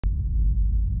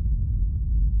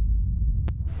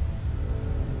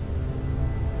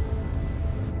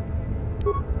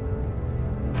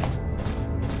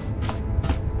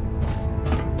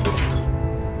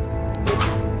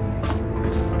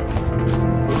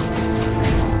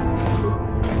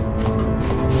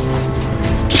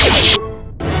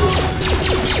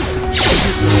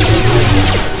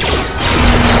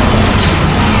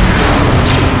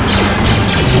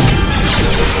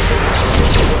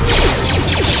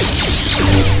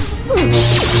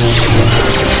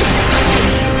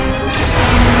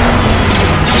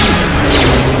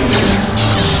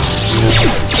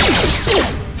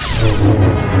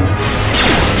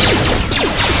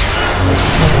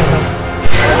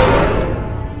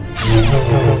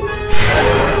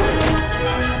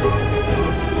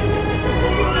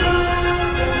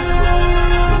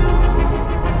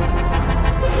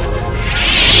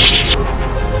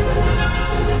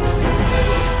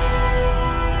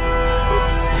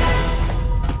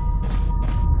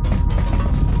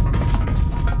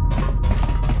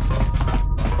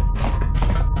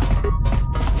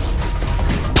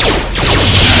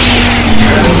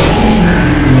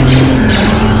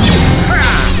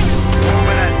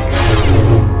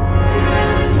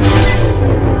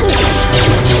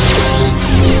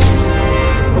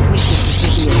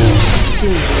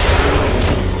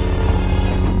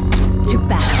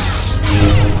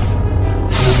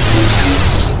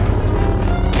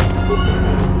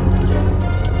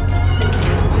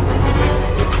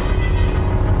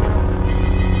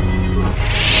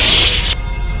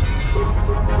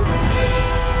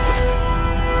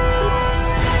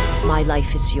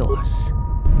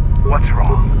What's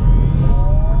wrong?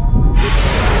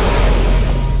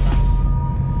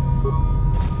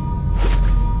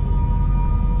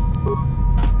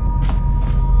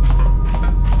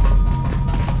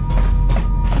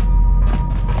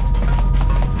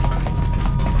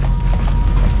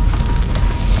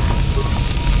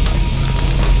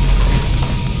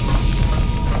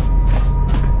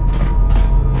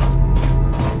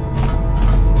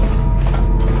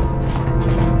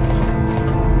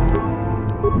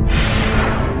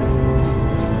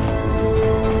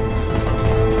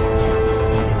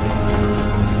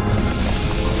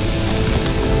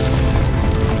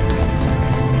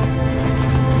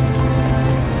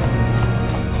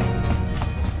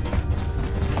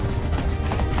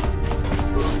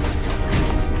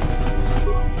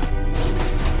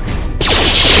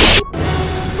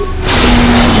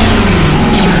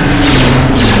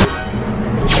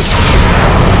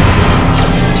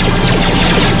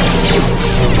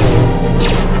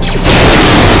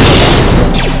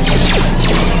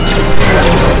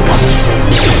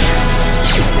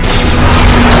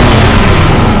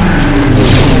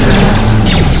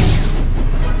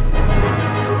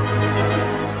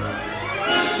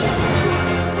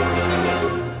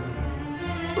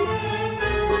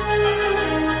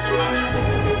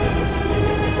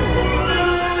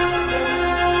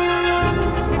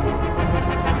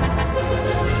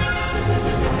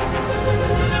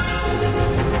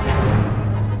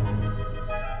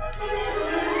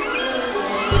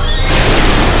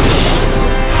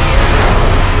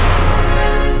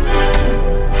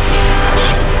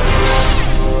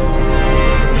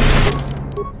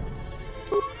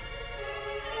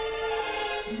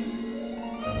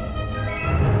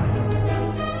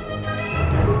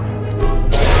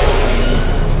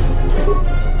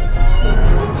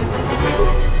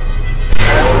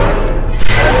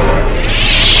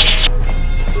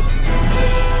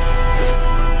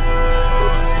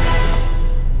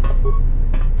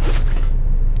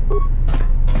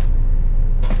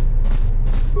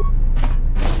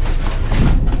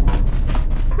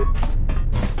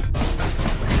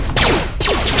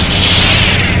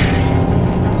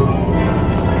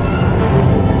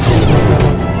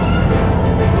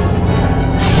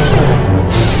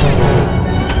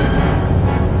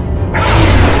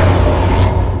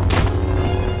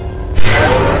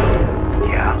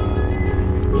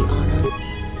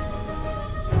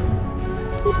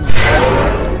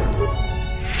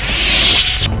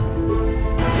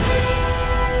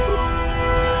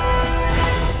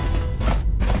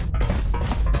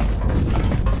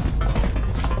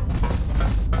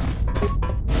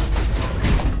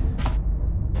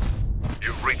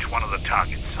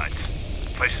 target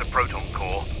sites. Place the proton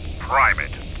core, prime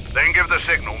it, then give the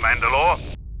signal, Mandalore.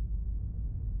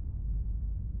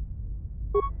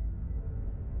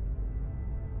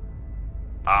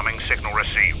 Arming signal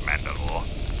received, Mandalore.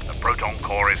 The proton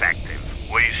core is active.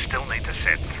 We still need to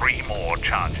set 3 more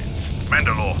charges.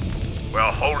 Mandalore, we're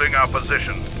holding our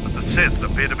position, but the Sith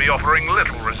appear to be offering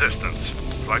little resistance.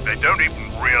 It's like they don't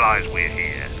even realize we're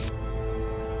here.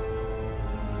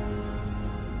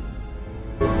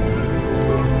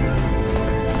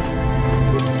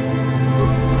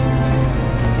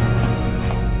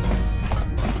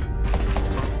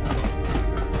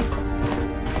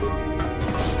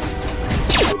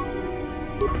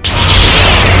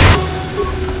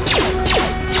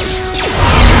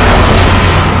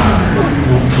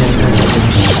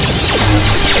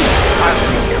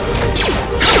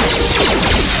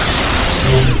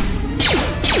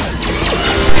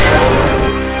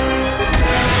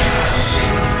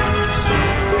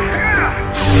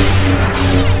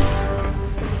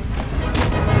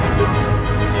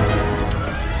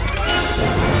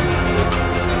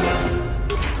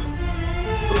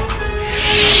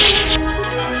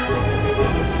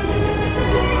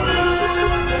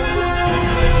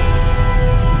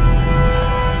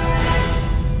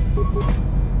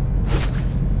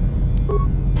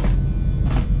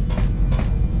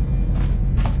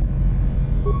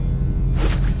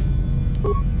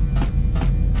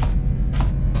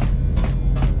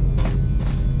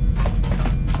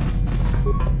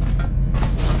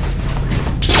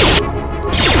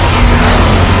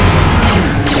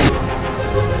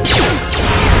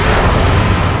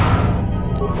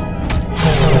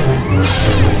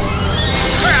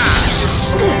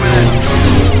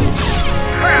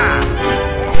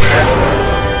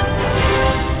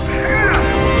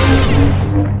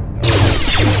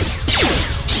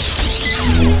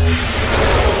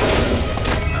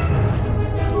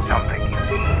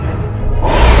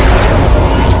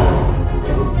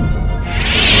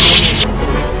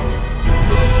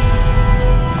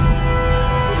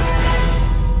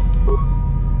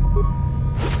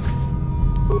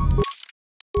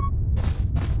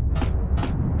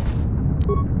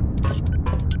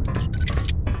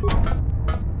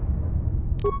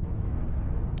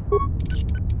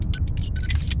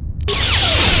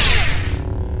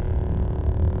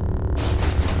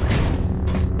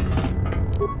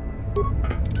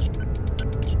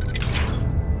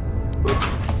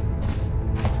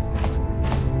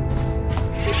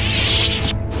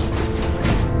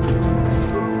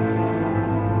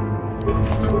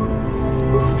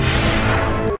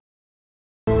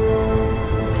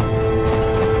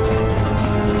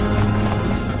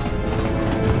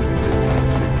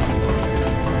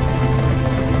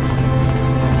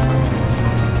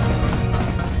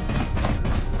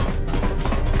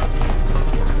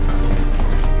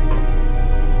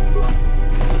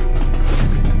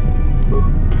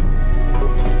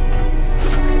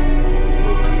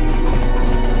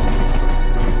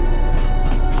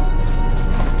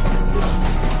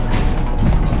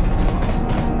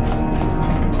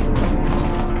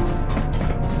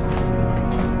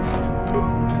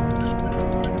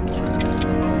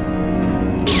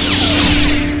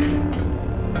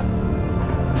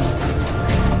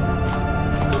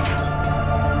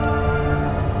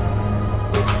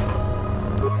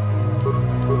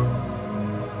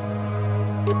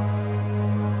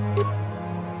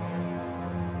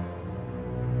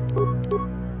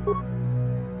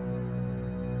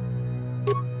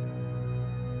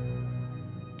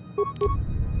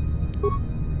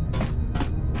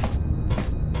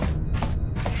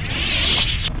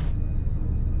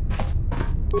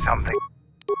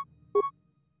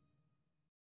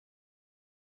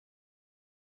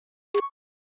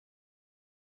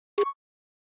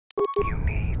 You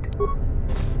need.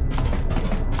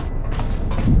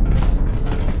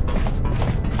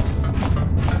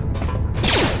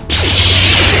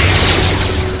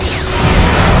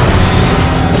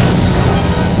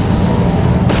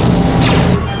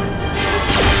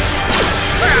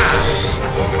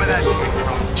 Where that came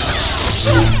from?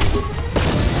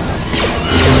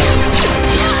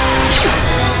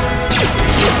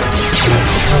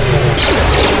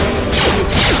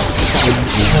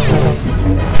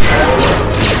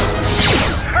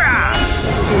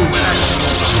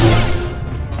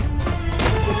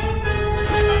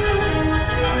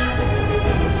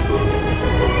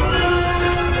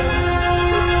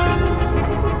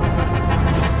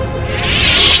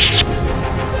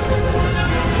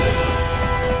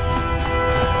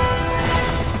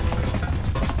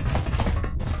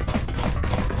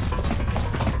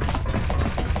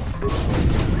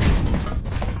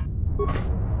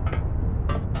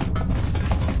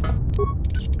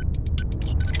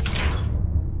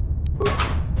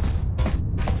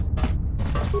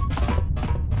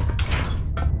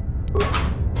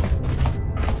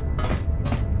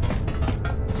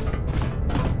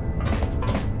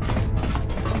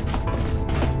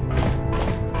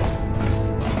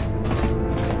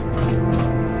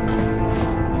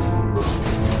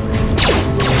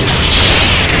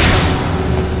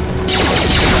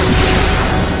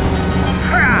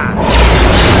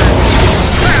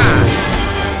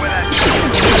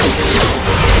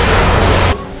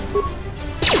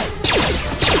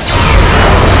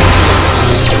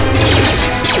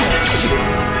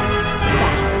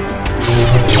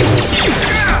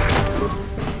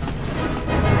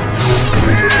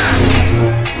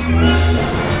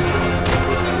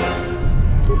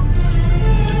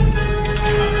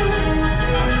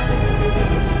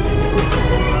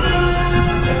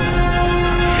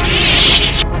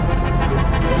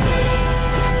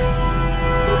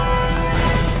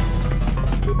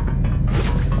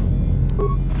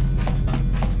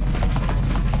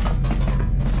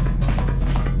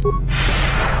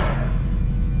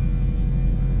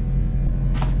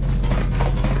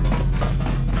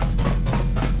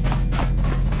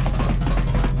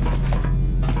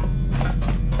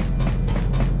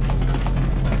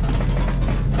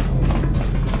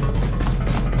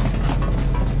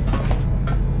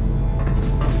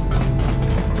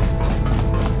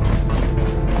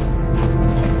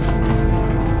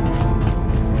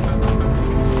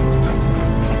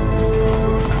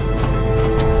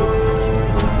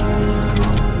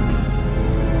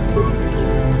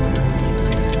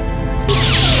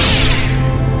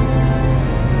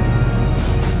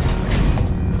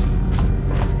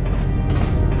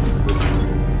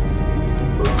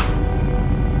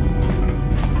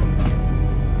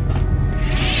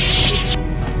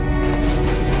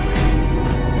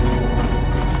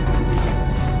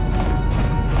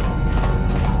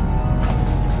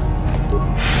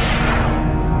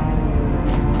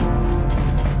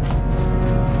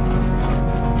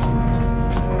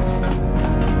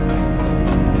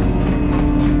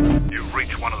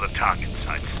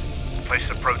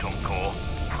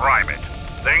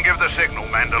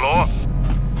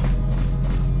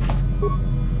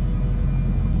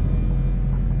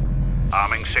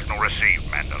 Arming signal received,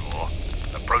 Mandalore.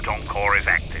 The proton core is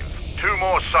active. 2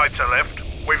 more sites are left.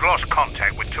 We've lost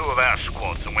contact with 2 of our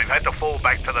squads and we've had to fall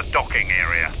back to the docking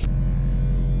area.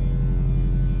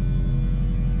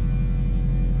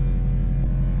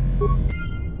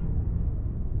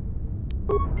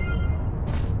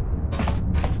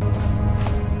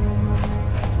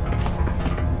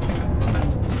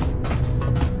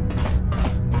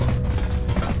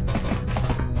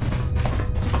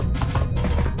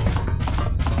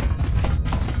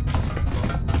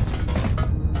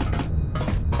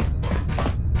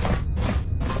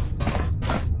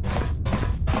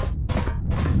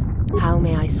 How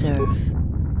may I serve?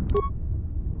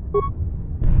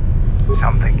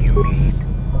 Something you need.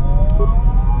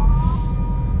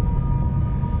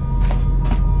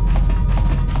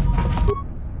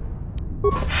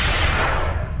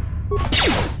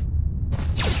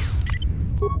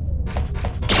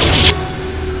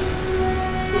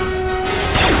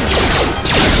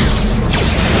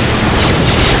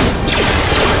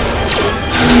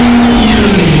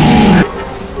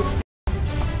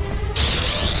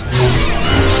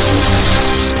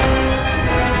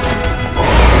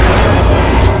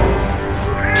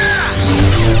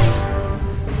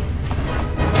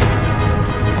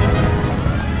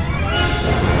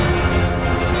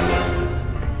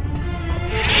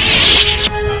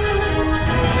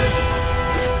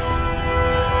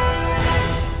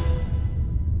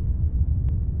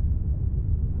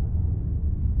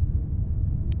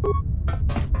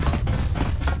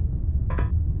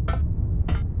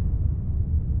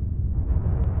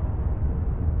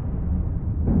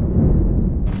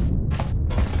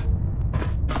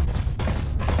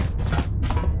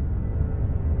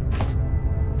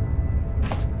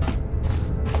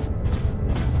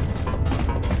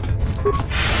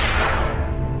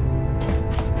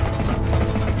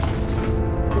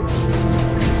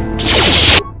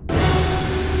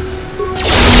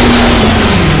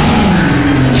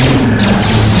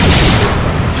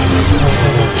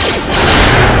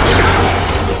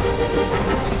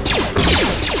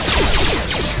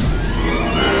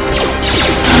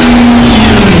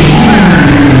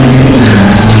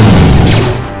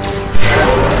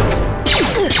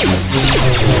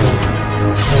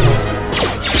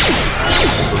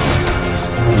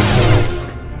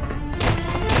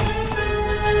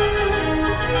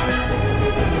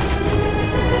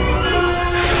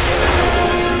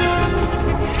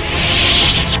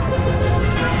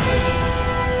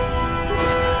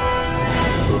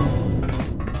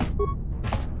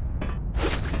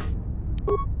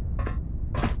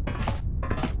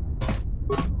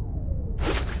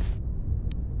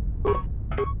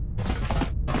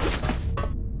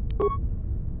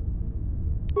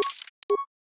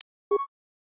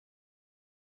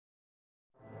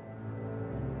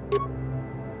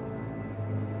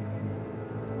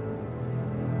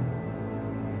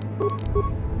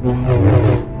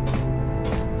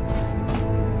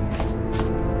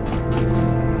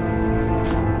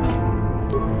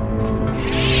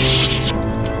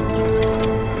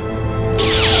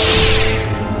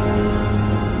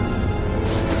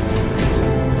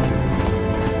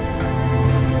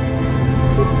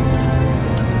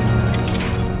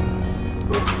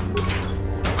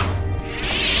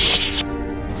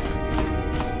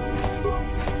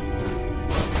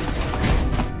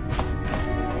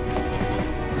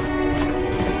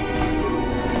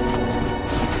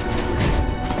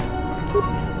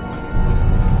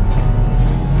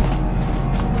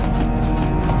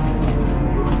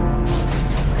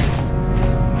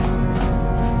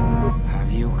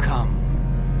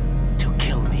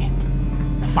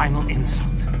 Final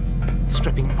insult.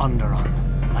 Stripping Onderon,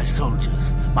 my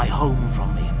soldiers, my home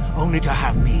from me, only to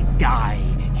have me die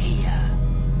here.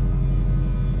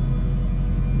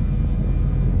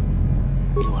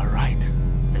 You are right.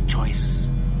 The choice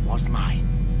was mine.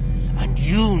 And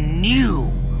you knew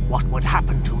what would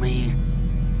happen to me.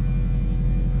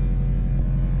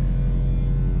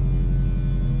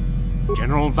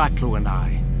 General Vatlu and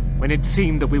I, when it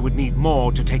seemed that we would need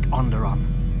more to take Onderon,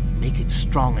 make it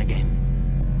strong again,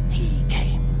 he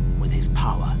came with his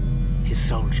power, his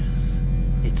soldiers.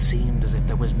 It seemed as if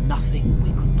there was nothing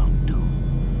we could not do.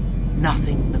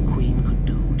 Nothing the Queen could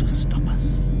do to stop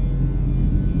us.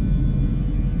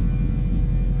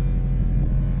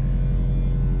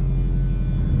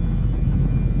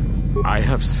 I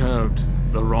have served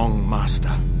the wrong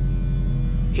master.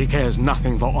 He cares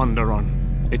nothing for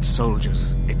Onderon, its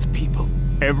soldiers, its people.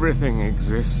 Everything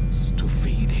exists to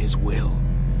feed his will.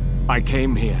 I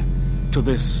came here to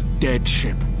this dead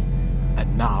ship,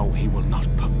 and now he will not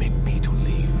permit me to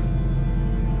leave.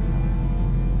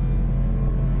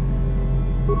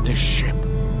 This ship,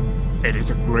 it is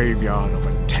a graveyard of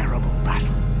a terrible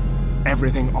battle.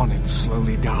 Everything on it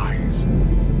slowly dies,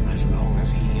 as long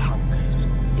as he hungers.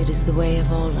 It is the way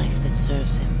of all life that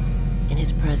serves him. In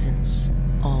his presence,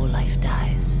 all life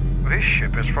dies. This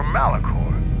ship is from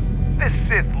Malachor. This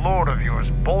Sith Lord of yours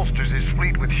bolsters his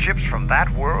fleet with ships from that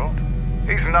world?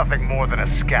 He's nothing more than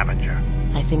a scavenger.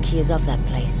 I think he is of that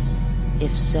place.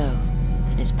 If so,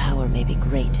 then his power may be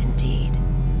great indeed.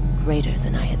 Greater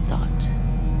than I had thought.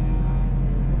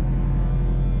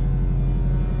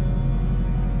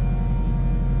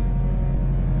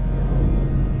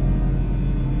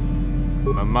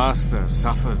 The Master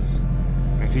suffers.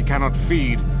 If he cannot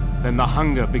feed, then the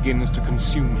hunger begins to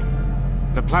consume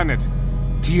him. The planet,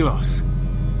 Telos,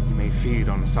 he may feed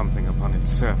on something upon its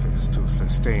surface to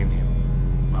sustain him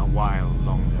a while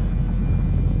longer.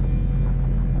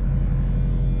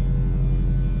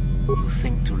 You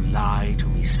think to lie to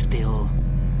me still?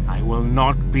 I will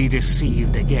not be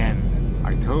deceived again.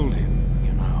 I told him,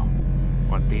 you know,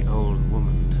 what the old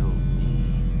woman told me.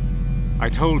 I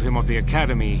told him of the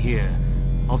Academy here,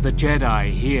 of the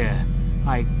Jedi here.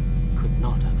 I could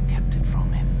not have kept it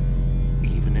from him,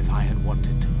 even if I had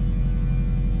wanted to.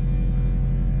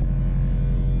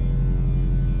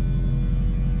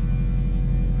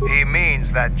 He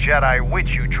means that Jedi witch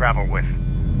you travel with,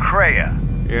 Kreia.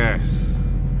 Yes,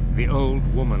 the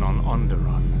old woman on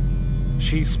Onderon.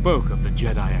 She spoke of the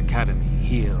Jedi Academy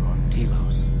here on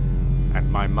Telos,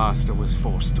 and my master was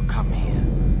forced to come here.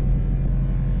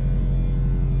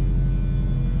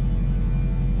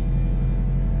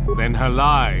 Then her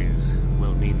lies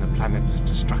will mean the planet's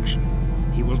destruction.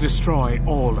 He will destroy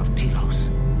all of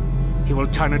Telos. He will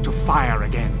turn it to fire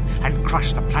again and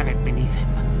crush the planet beneath him.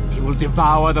 He will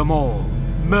devour them all,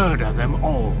 murder them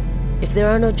all. If there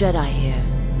are no Jedi here,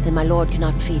 then my lord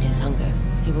cannot feed his hunger.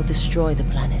 He will destroy the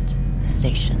planet, the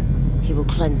station. He will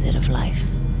cleanse it of life.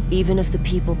 Even if the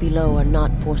people below are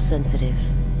not Force-sensitive,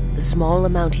 the small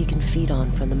amount he can feed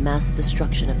on from the mass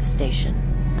destruction of the station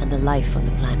and the life on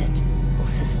the planet will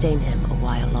sustain him a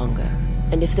while longer.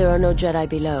 And if there are no Jedi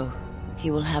below,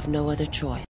 he will have no other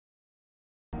choice.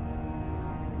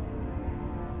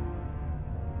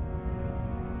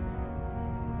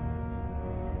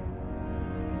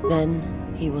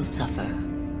 Then he will suffer.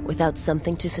 Without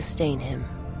something to sustain him,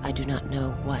 I do not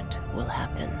know what will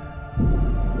happen.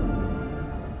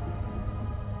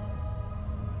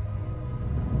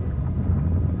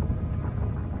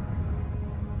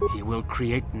 He will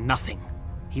create nothing.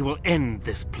 He will end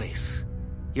this place.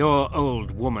 Your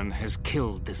old woman has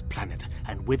killed this planet,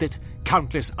 and with it,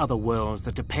 countless other worlds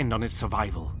that depend on its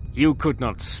survival. You could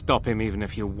not stop him even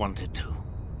if you wanted to.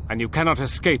 And you cannot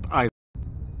escape either.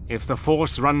 If the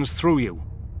Force runs through you,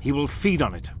 he will feed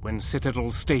on it when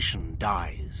Citadel Station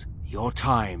dies. Your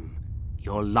time,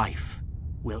 your life,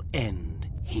 will end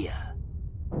here.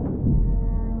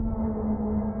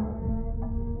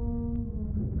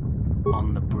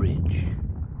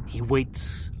 He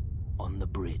waits on the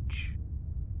bridge.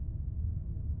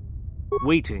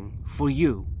 Waiting for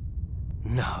you?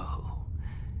 No,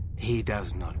 he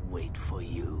does not wait for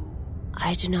you.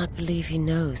 I do not believe he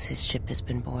knows his ship has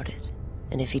been boarded.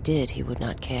 And if he did, he would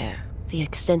not care. The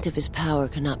extent of his power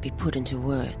cannot be put into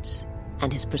words,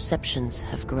 and his perceptions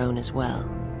have grown as well.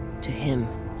 To him,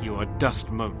 you are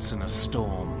dust motes in a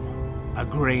storm, a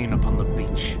grain upon the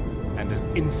beach, and as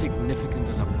insignificant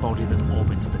as a body that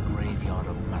orbits the graveyard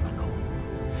of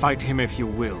Malachor. Fight him if you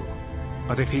will,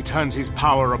 but if he turns his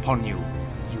power upon you,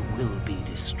 you will be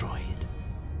destroyed.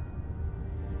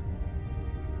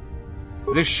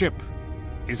 This ship,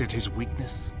 is it his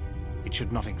weakness? It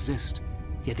should not exist.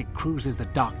 Yet it cruises the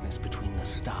darkness between the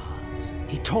stars.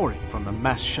 He tore it from the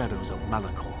mass shadows of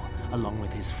Malachor, along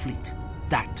with his fleet.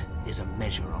 That is a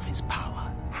measure of his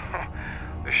power.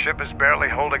 The ship is barely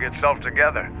holding itself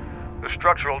together. The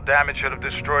structural damage should have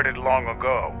destroyed it long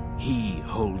ago. He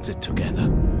holds it together.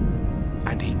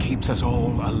 And he keeps us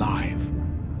all alive.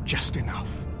 Just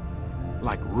enough.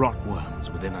 Like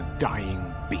rotworms within a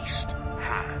dying beast.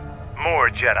 More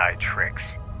Jedi tricks.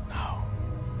 No.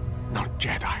 Not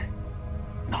Jedi.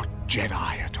 Not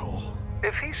Jedi at all.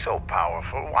 If he's so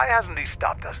powerful, why hasn't he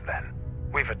stopped us then?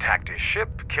 We've attacked his ship,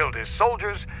 killed his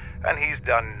soldiers, and he's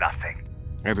done nothing.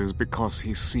 It is because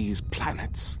he sees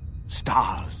planets,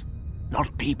 stars,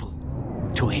 not people.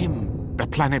 To him, the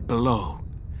planet below,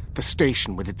 the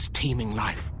station with its teeming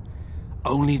life,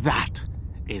 only that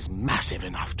is massive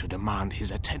enough to demand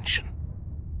his attention.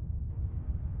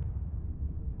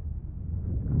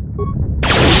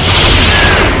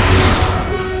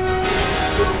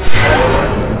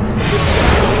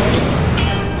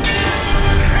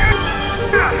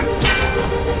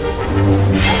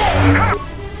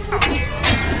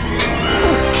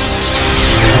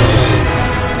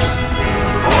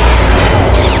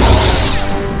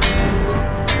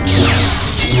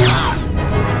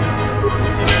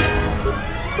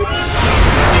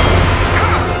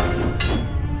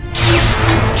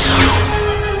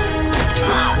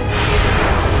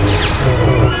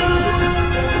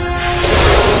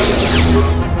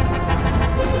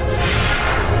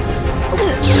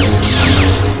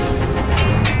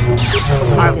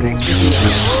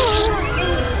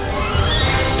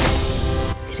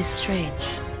 It is strange.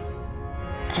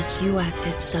 As you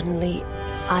acted, suddenly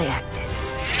I acted.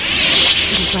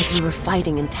 It is like we were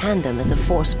fighting in tandem as a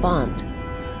force bond.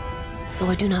 Though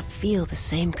I do not feel the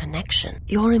same connection.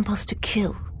 Your impulse to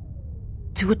kill,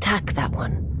 to attack that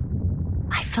one,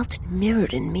 I felt it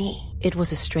mirrored in me. It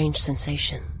was a strange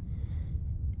sensation.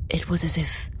 It was as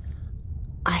if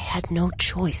I had no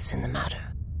choice in the matter.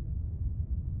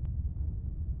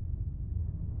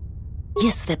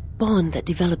 Yes, that bond that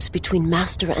develops between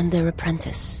master and their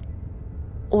apprentice.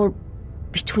 Or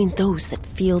between those that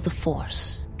feel the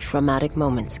force. Traumatic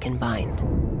moments can bind.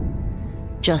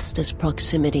 Just as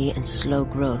proximity and slow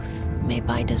growth may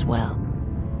bind as well.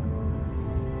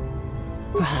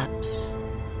 Perhaps,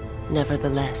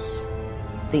 nevertheless,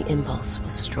 the impulse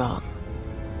was strong.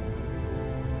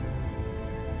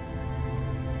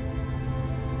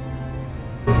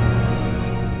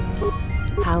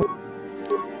 How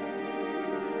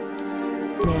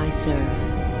may I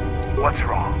serve? What's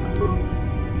wrong?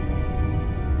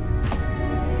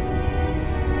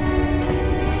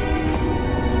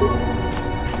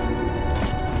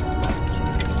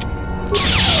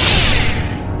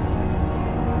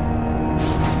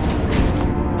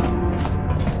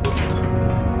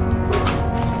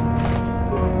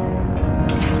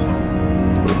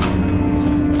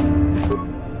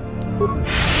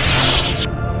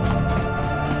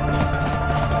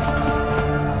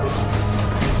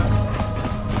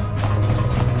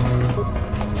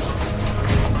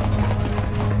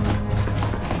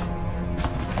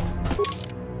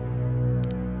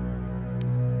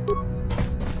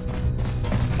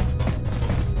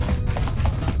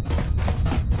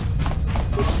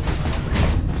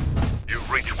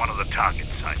 target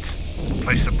sites.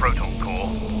 Place the proton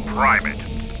core, prime it,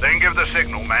 then give the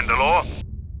signal, Mandalore.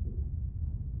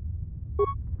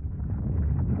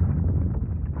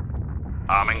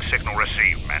 Arming signal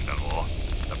received, Mandalore.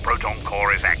 The proton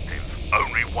core is active.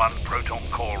 Only one proton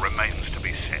core remains to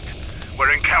be set.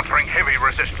 We're encountering heavy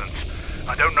resistance.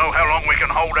 I don't know how long we can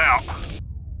hold out.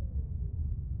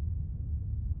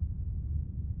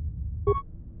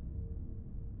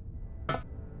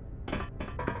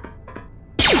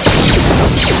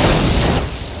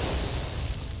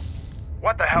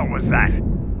 What the hell was that?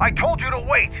 I told you to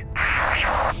wait!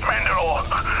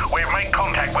 Mandalore, we've made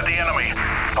contact with the enemy,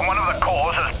 and one of the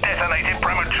cores has detonated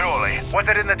prematurely. Was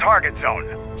it in the target zone?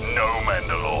 No,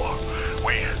 Mandalore.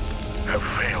 We have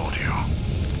failed you.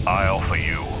 I offer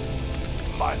you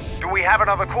my... Do we have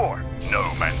another core? No,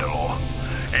 Mandalore.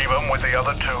 Even with the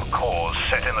other 2 cores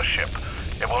set in the ship,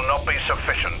 it will not be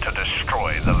sufficient to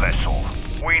destroy the vessel.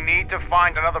 We need to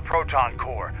find another proton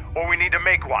core, or we need to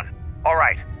make one. All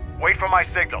right, wait for my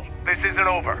signal. This isn't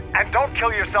over. And don't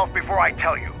kill yourself before I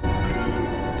tell you.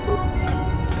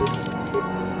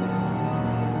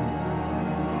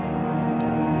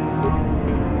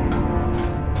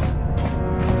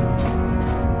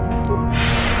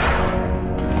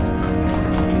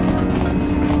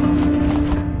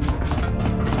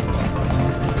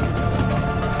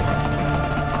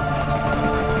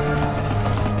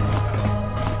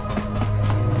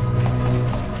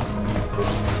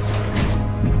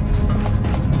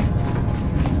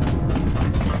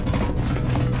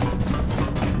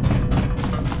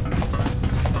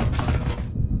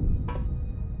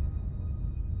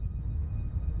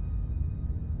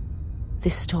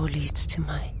 This door leads to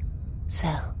my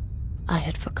cell. I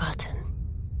had forgotten.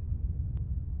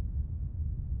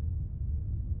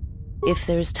 If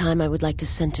there is time, I would like to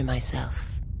center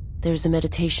myself. There is a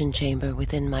meditation chamber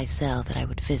within my cell that I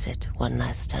would visit one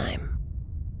last time.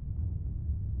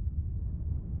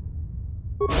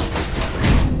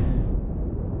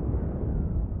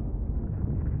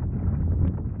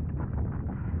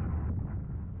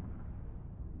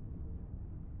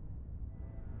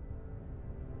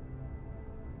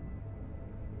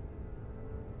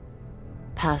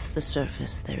 Past the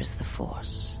surface, there is the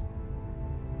Force.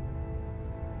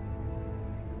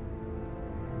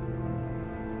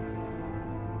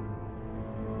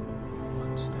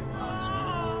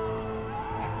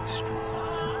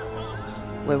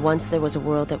 Where once there was a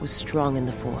world that was strong in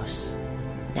the Force,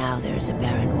 now there is a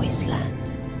barren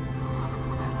wasteland.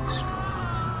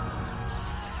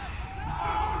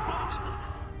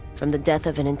 From the death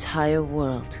of an entire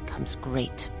world comes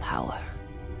great power.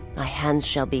 My hands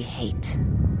shall be hate,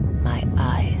 my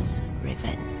eyes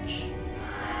revenge.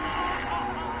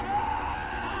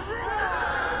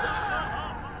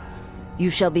 You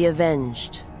shall be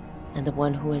avenged, and the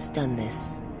one who has done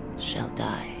this shall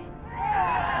die.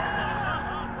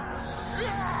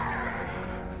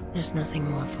 There's nothing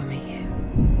more for me here.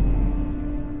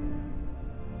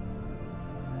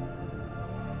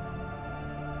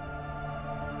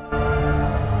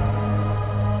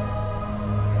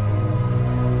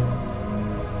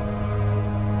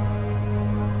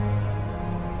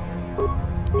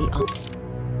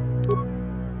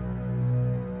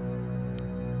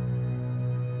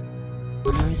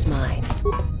 The honor is mine.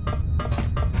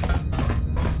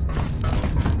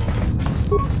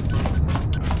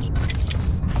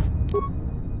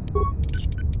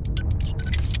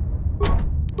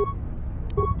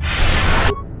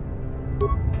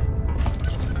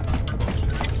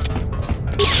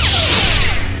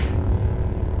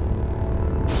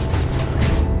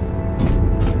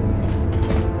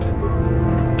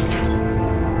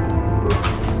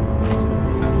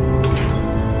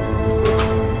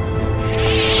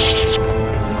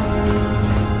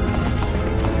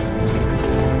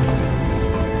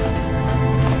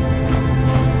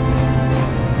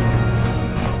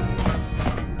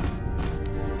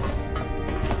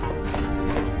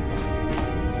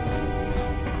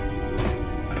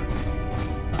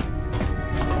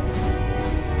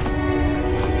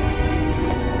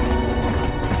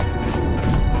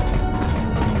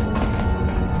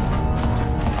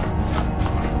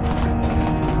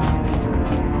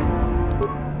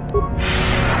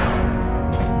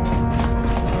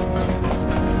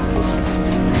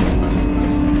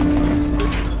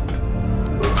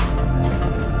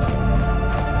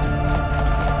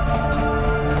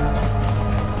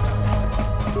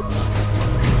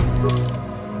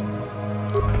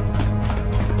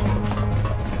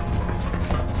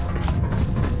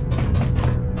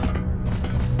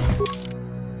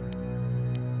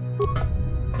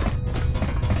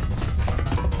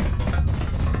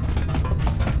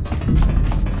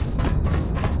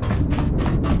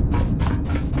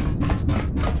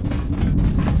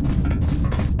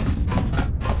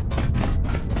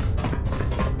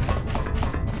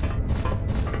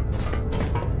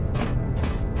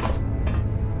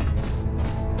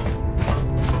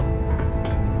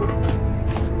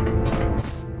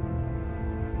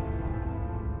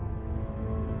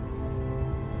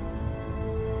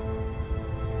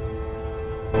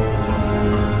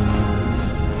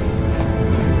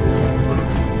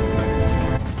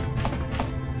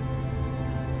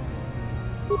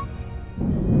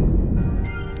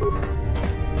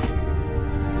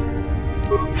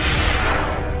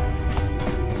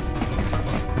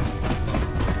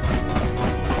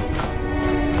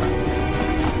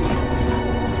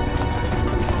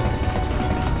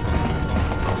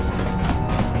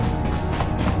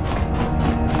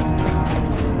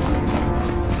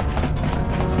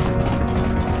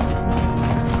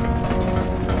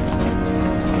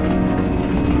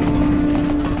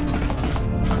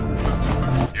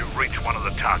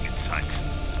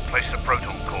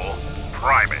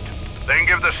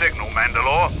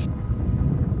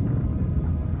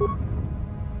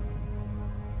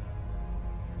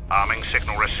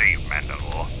 received,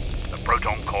 Mandalore. The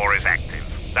Proton Core is active.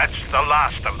 That's the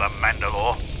last of them,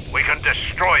 Mandalore. We can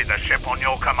destroy the ship on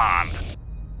your command.